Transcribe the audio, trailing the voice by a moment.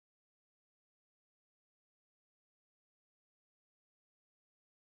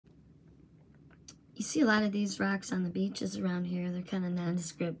You see a lot of these rocks on the beaches around here. They're kind of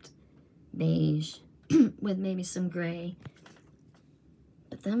nondescript beige with maybe some gray.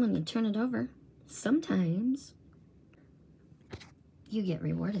 But then when you turn it over, sometimes you get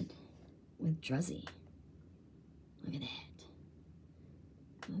rewarded with Druzy. Look at that.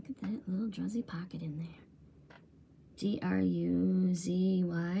 Look at that little Druzy pocket in there.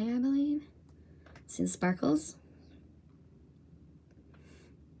 D-R-U-Z-Y, I believe. See the sparkles?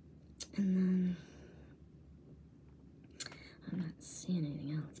 And then, I'm not seeing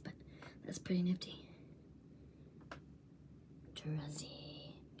anything else, but that's pretty nifty.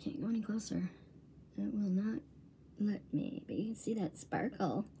 Druzy. Can't go any closer. It will not let me, but you can see that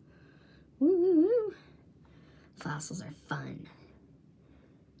sparkle. Woo, woo, woo. Fossils are fun.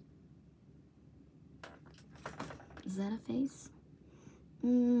 Is that a face?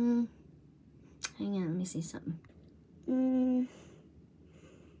 Hang on, let me see something.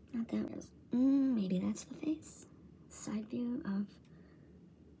 Not that one. Maybe that's the face. Side view of...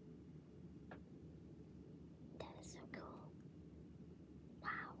 That is so cool.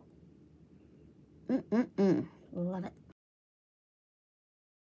 Wow.